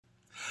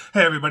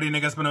Hey everybody,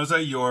 Nick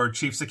Espinosa, your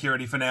chief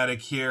security fanatic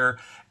here.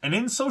 And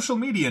in social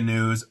media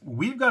news,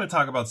 we've got to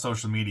talk about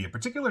social media,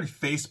 particularly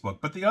Facebook,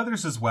 but the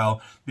others as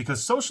well,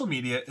 because social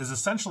media is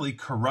essentially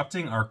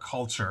corrupting our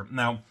culture.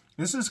 Now,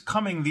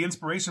 the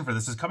inspiration for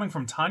this is coming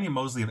from Tanya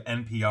Mosley of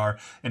NPR.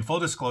 In full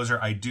disclosure,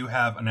 I do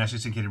have a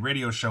nationally syndicated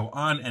radio show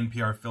on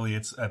NPR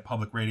affiliates at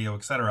public radio,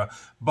 etc.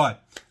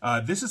 But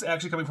this is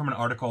actually coming from an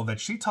article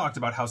that she talked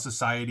about how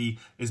society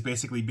is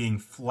basically being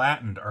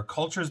flattened. Our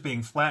culture is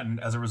being flattened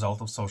as a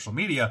result of social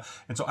media.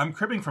 And so I'm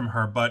cribbing from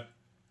her, but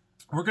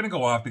we're going to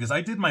go off because I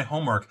did my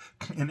homework,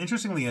 and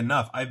interestingly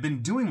enough, I've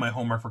been doing my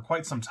homework for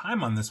quite some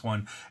time on this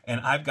one,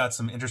 and I've got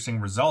some interesting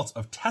results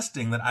of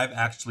testing that I've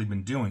actually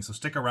been doing, so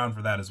stick around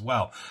for that as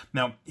well.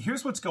 Now,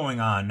 here's what's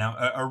going on.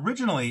 Now,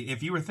 originally,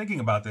 if you were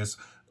thinking about this,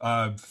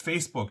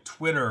 Facebook,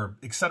 Twitter,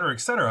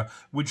 etc.,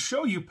 would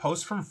show you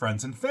posts from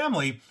friends and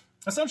family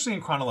essentially in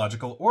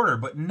chronological order.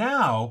 But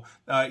now,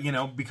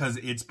 because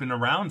it's been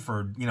around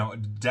for, a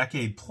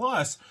decade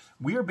plus,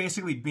 we are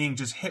basically being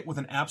just hit with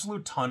an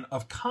absolute ton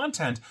of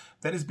content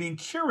that is being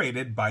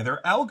curated by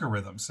their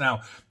algorithms.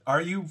 Now, are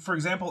you, for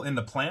example,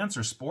 into plants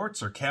or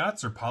sports or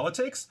cats or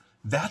politics?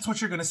 That's what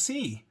you're going to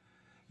see.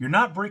 You're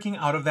not breaking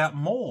out of that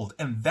mold,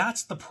 and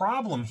that's the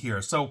problem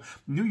here. So,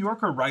 New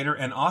Yorker writer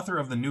and author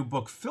of the new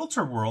book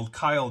Filter World,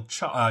 Kyle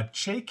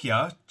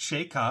Chayka,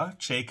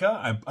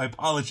 I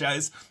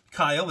apologize,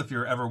 Kyle, if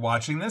you're ever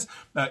watching this,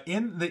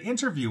 in the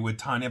interview with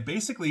Tanya,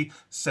 basically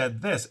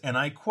said this, and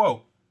I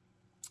quote,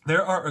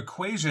 "There are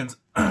equations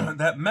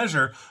that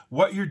measure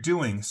what you're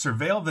doing,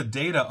 surveil the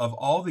data of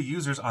all the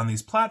users on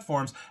these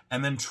platforms,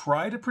 and then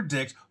try to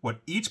predict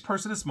what each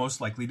person is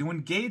most likely to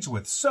engage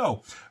with.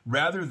 So,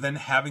 rather than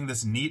having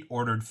this neat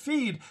ordered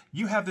feed,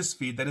 you have this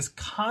feed that is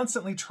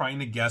constantly trying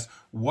to guess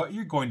what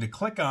you're going to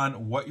click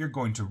on, what you're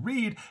going to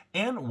read,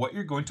 and what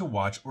you're going to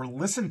watch or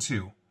listen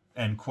to."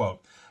 End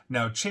quote.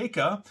 Now,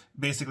 Chayka,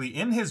 basically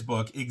in his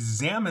book,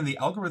 examined the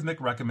algorithmic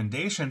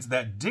recommendations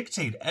that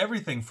dictate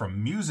everything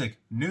from music,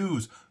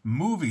 news,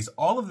 movies,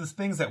 all of the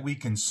things that we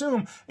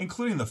consume,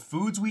 including the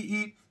foods we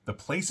eat, the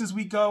places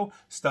we go,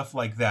 stuff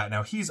like that.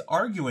 Now, he's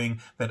arguing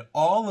that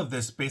all of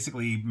this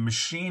basically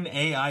machine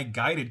AI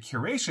guided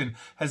curation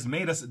has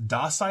made us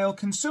docile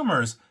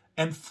consumers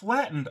and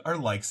flattened our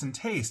likes and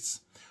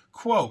tastes.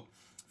 Quote,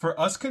 "For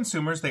us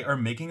consumers, they are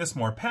making us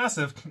more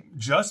passive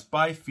just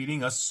by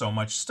feeding us so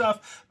much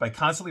stuff, by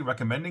constantly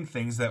recommending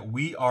things that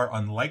we are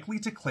unlikely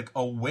to click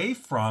away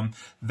from,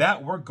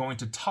 that we're going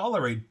to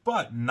tolerate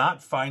but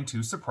not find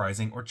too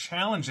surprising or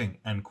challenging,"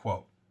 end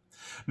quote.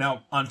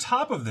 Now, on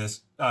top of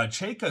this,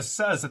 Chayka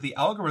says that the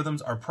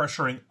algorithms are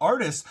pressuring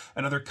artists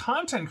and other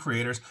content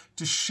creators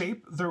to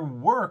shape their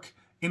work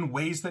in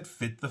ways that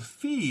fit the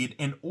feed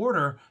in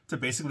order to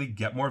basically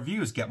get more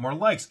views, get more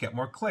likes, get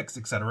more clicks,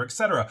 etc.,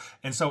 etc.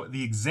 And so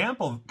the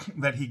example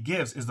that he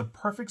gives is the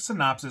perfect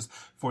synopsis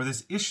for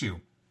this issue.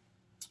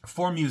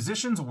 For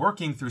musicians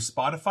working through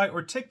Spotify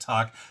or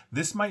TikTok,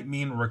 this might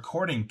mean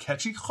recording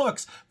catchy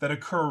hooks that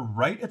occur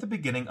right at the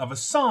beginning of a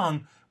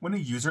song when a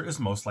user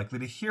is most likely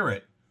to hear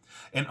it.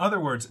 In other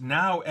words,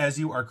 now as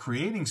you are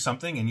creating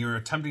something and you're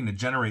attempting to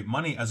generate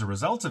money as a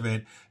result of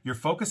it, you're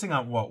focusing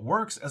on what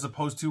works as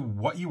opposed to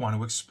what you want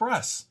to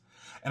express.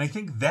 And I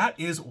think that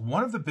is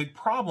one of the big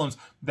problems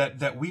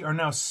that we are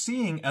now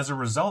seeing as a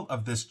result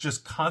of this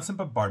just constant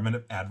bombardment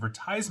of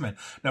advertisement.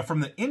 Now,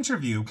 from the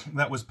interview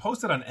that was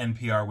posted on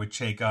NPR with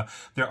Chayka,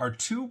 there are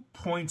 2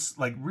 points,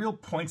 like real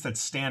points that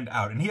stand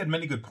out. And he had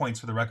many good points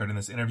for the record in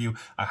this interview.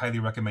 I highly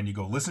recommend you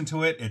go listen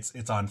to it.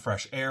 It's on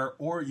Fresh Air,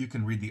 or you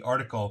can read the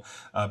article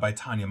by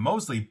Tanya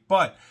Mosley.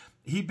 But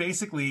he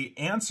basically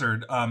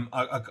answered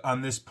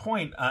on this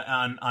point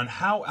on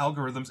how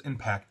algorithms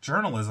impact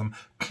journalism.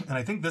 And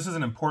I think this is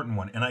an important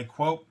one. And I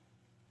quote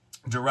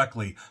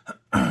directly,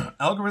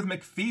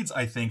 "Algorithmic feeds,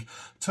 I think,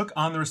 took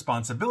on the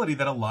responsibility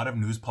that a lot of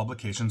news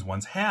publications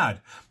once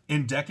had.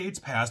 In decades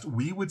past,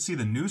 we would see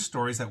the news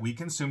stories that we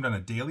consumed on a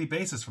daily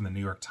basis from the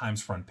New York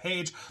Times front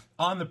page,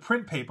 on the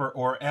print paper,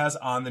 or as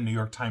on the New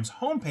York Times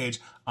homepage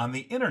on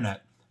the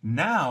internet.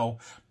 Now,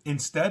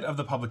 instead of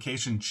the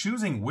publication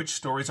choosing which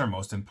stories are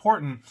most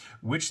important,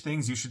 which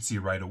things you should see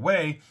right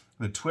away,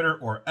 the Twitter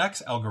or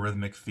X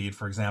algorithmic feed,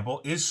 for example,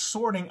 is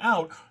sorting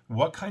out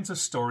what kinds of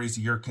stories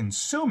you're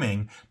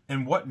consuming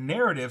and what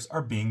narratives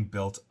are being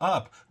built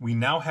up. We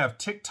now have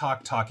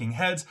TikTok talking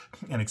heads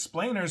and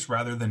explainers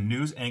rather than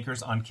news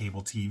anchors on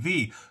cable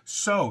TV.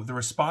 So the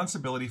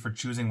responsibility for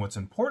choosing what's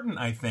important,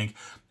 I think,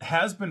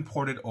 has been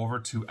ported over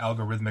to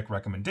algorithmic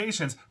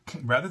recommendations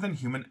rather than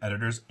human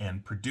editors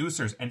and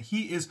producers." And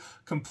he is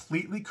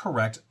completely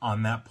correct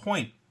on that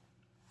point.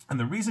 And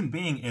the reason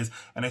being is,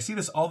 and I see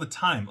this all the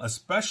time,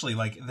 especially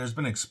like there's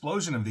been an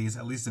explosion of these,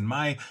 at least in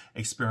my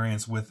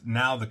experience with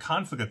now the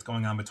conflict that's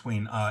going on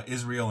between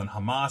Israel and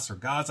Hamas or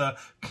Gaza.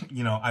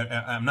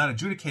 I'm not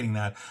adjudicating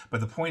that,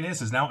 but the point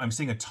is now I'm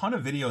seeing a ton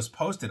of videos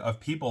posted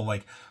of people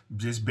like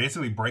just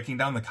basically breaking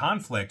down the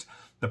conflict.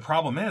 The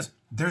problem is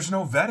there's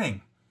no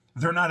vetting.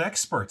 They're not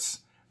experts.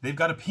 They've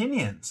got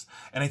opinions.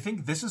 And I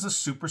think this is a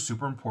super,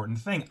 super important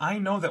thing. I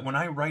know that when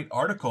I write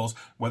articles,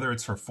 whether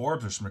it's for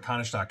Forbes or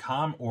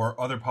Smerconish.com or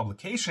other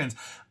publications,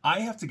 I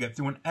have to get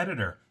through an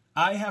editor.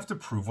 I have to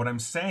prove what I'm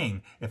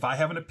saying. If I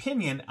have an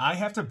opinion, I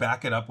have to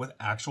back it up with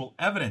actual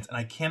evidence. And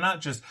I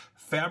cannot just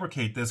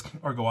fabricate this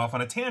or go off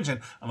on a tangent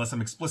unless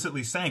I'm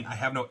explicitly saying I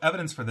have no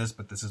evidence for this,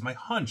 but this is my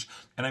hunch.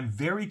 And I'm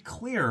very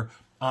clear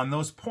on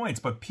those points.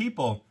 But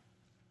people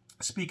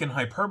speak in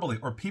hyperbole,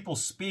 or people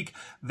speak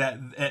that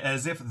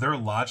as if their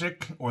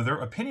logic or their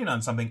opinion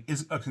on something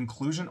is a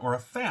conclusion or a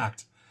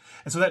fact.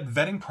 And so that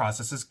vetting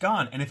process is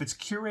gone. And if it's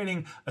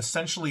curating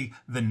essentially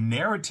the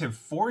narrative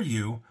for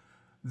you,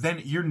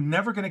 then you're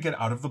never going to get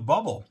out of the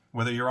bubble.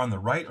 Whether you're on the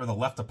right or the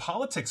left of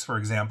politics, for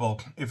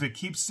example, if it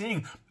keeps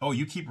seeing, oh,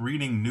 you keep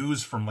reading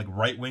news from like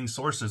right-wing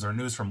sources or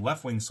news from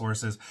left-wing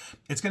sources,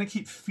 it's going to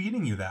keep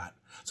feeding you that.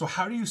 So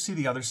how do you see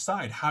the other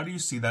side? How do you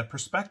see that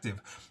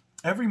perspective?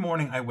 Every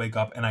morning I wake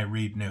up and I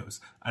read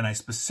news, and I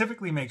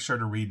specifically make sure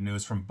to read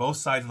news from both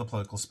sides of the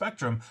political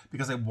spectrum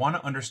because I want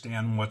to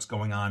understand what's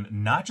going on,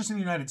 not just in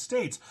the United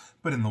States,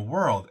 but in the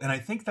world. And I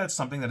think that's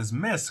something that is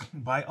missed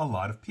by a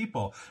lot of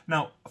people.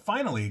 Now,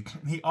 finally,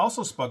 he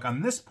also spoke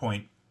on this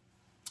point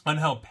on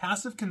how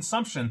passive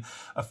consumption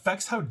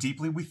affects how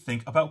deeply we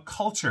think about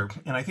culture.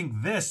 And I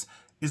think this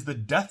is the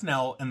death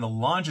knell and the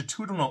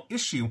longitudinal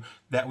issue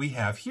that we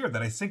have here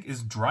that I think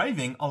is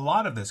driving a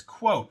lot of this.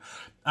 Quote,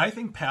 I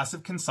think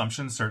passive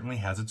consumption certainly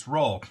has its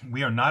role.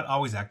 We are not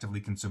always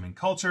actively consuming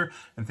culture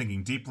and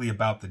thinking deeply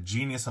about the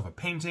genius of a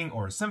painting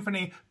or a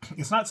symphony.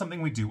 It's not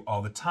something we do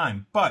all the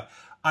time, but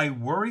I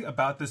worry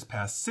about this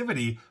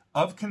passivity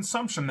of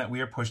consumption that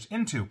we are pushed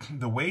into.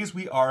 The ways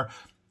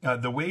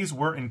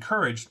we're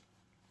encouraged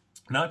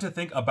not to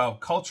think about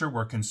culture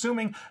we're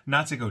consuming,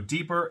 not to go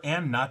deeper,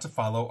 and not to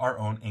follow our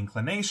own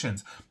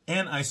inclinations.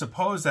 And I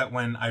suppose that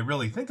when I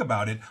really think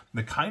about it,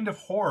 the kind of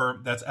horror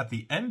that's at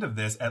the end of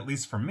this, at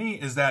least for me,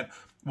 is that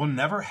we'll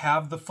never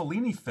have the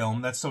Fellini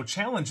film that's so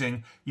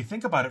challenging, you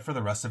think about it for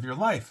the rest of your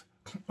life.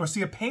 Or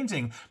see a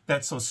painting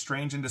that's so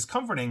strange and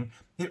discomforting,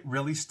 it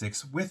really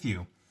sticks with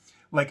you.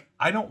 Like,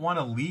 I don't want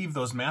to leave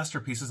those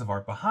masterpieces of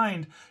art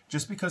behind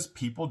just because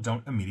people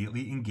don't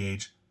immediately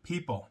engage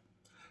people.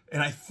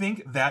 And I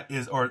think that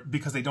is, or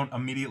because they don't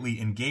immediately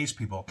engage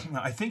people.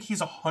 I think he's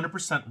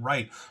 100%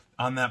 right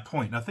on that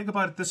point. Now think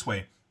about it this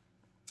way.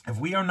 If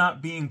we are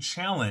not being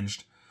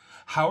challenged,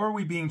 how are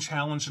we being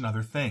challenged in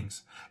other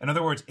things? In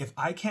other words, if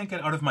I can't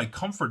get out of my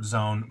comfort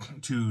zone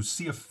to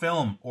see a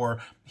film or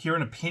hear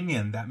an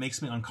opinion that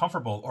makes me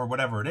uncomfortable or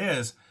whatever it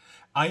is,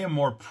 I am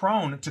more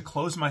prone to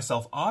close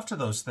myself off to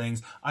those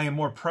things. I am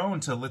more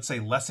prone to, let's say,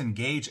 less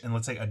engage in,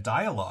 let's say, a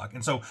dialogue.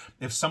 And so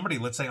if somebody,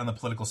 let's say, on the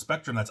political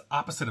spectrum that's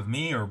opposite of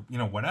me or,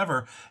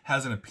 whatever,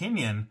 has an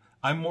opinion,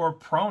 I'm more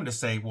prone to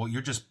say, well,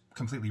 you're just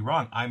completely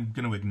wrong. I'm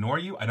going to ignore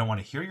you. I don't want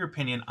to hear your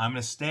opinion. I'm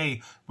going to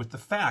stay with the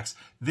facts.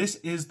 This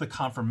is the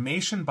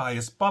confirmation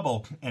bias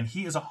bubble, and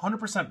he is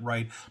 100%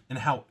 right in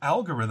how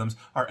algorithms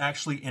are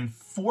actually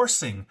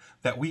enforcing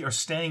that we are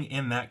staying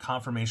in that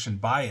confirmation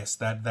bias,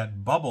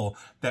 that bubble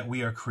that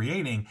we are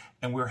creating,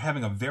 and we're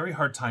having a very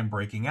hard time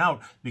breaking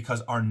out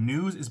because our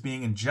news is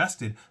being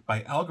ingested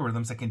by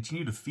algorithms that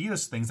continue to feed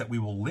us things that we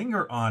will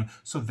linger on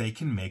so they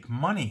can make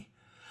money.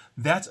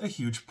 That's a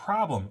huge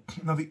problem.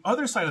 Now, the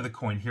other side of the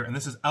coin here, and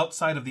this is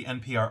outside of the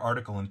NPR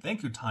article, and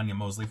thank you, Tanya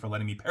Mosley, for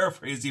letting me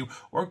paraphrase you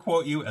or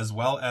quote you, as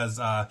well as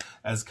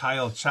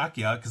Kyle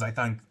Chakia, because I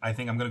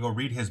think I'm going to go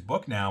read his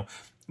book now.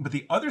 But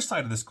the other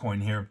side of this coin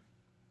here,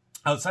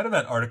 outside of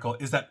that article,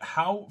 is that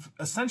how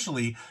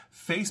essentially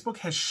Facebook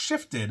has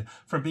shifted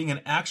from being an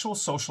actual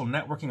social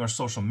networking or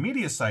social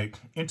media site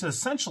into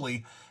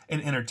essentially an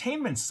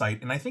entertainment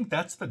site. And I think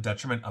that's the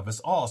detriment of us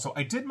all. So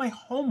I did my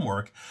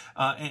homework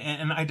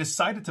and I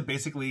decided to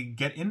basically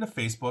get into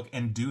Facebook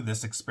and do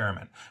this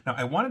experiment. Now,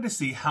 I wanted to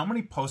see how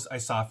many posts I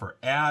saw for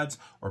ads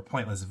or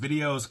pointless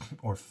videos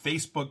or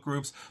Facebook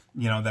groups,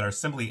 that are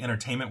simply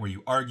entertainment where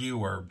you argue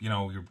or,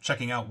 you're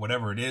checking out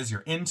whatever it is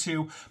you're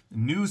into,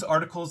 news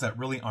articles that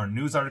really aren't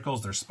news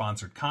articles, they're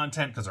sponsored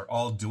content because they're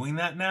all doing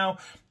that now,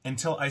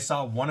 until I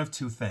saw one of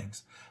two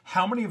things.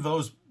 How many of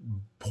those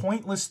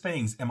pointless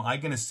things am I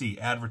going to see,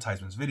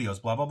 advertisements,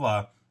 videos, blah, blah,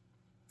 blah,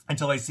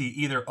 until I see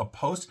either a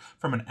post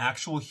from an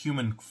actual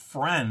human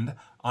friend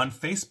on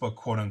Facebook,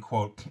 quote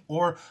unquote,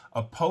 or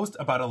a post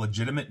about a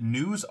legitimate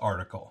news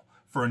article.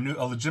 For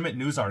a legitimate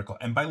news article.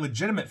 And by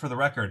legitimate, for the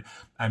record,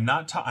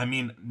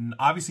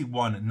 obviously,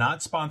 one,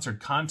 not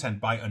sponsored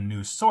content by a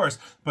news source,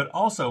 but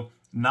also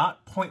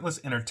not pointless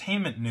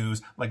entertainment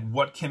news like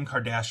what Kim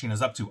Kardashian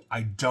is up to.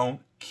 I don't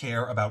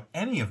care about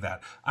any of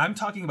that. I'm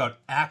talking about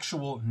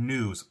actual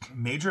news,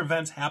 major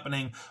events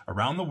happening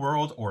around the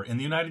world or in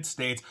the United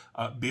States,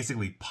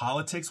 basically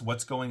politics,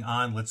 what's going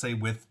on, let's say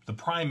with the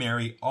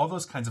primary, all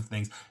those kinds of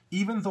things,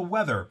 even the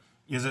weather.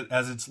 Is it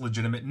as it's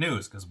legitimate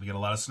news? Because we get a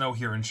lot of snow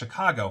here in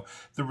Chicago.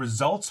 The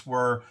results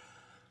were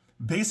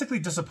basically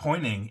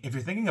disappointing if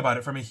you're thinking about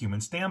it from a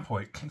human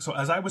standpoint. So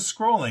as I was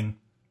scrolling,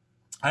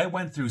 I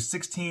went through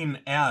 16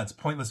 ads,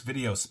 pointless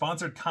videos,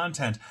 sponsored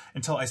content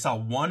until I saw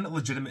one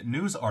legitimate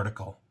news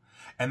article.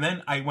 And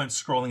then I went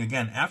scrolling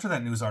again after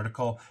that news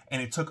article,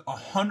 and it took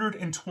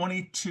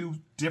 122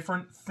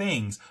 different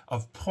things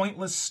of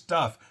pointless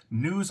stuff,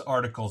 news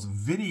articles,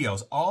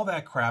 videos, all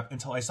that crap,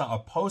 until I saw a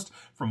post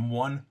from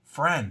one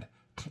friend.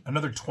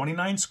 Another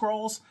 29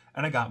 scrolls,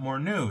 and I got more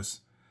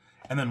news.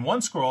 And then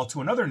one scroll to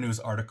another news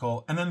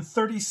article, and then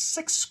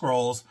 36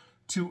 scrolls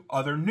to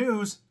other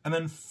news, and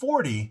then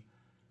 40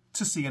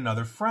 to see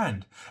another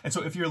friend. And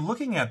so if you're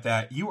looking at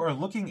that, you are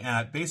looking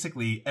at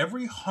basically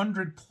every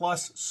 100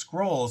 plus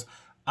scrolls,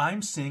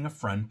 I'm seeing a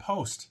friend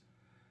post.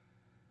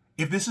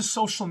 If this is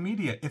social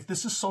media, if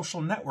this is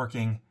social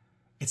networking,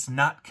 it's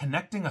not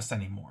connecting us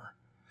anymore.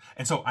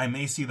 And so I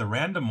may see the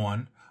random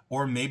one,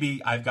 or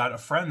maybe I've got a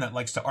friend that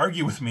likes to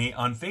argue with me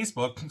on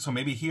Facebook, so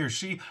maybe he or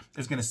she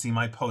is going to see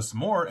my posts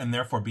more and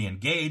therefore be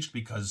engaged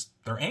because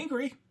they're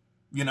angry.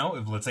 You know,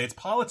 if, let's say it's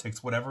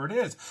politics, whatever it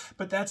is.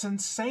 But that's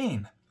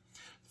insane.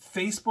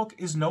 Facebook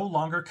is no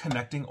longer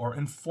connecting or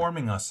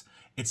informing us.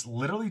 It's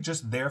literally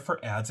just there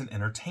for ads and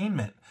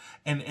entertainment.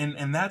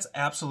 And that's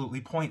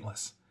absolutely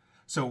pointless.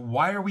 So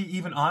why are we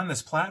even on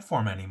this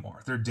platform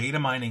anymore? They're data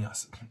mining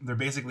us. They're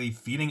basically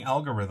feeding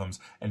algorithms.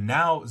 And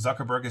now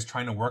Zuckerberg is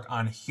trying to work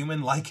on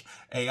human-like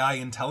AI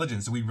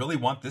intelligence. Do we really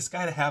want this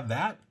guy to have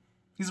that?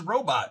 He's a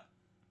robot.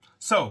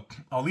 So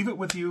I'll leave it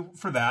with you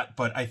for that,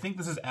 but I think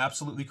this is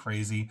absolutely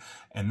crazy,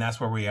 and that's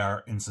where we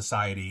are in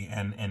society.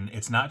 And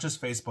it's not just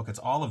Facebook, it's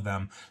all of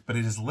them, but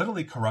it is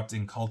literally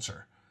corrupting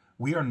culture.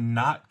 We are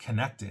not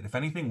connected. If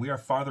anything, we are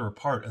farther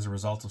apart as a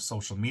result of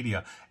social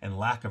media and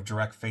lack of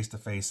direct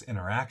face-to-face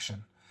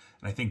interaction.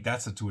 And I think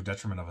that's to a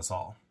detriment of us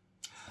all.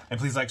 And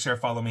please like, share,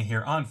 follow me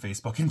here on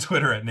Facebook and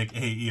Twitter at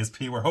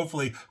NickAESP, where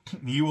hopefully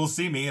you will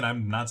see me, and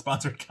I'm not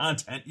sponsored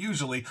content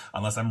usually,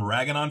 unless I'm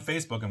ragging on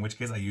Facebook, in which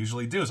case I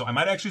usually do. So I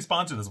might actually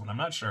sponsor this one, I'm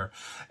not sure.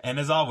 And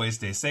as always,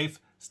 stay safe,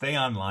 stay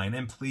online,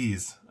 and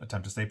please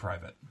attempt to stay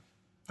private.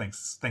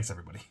 Thanks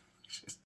everybody.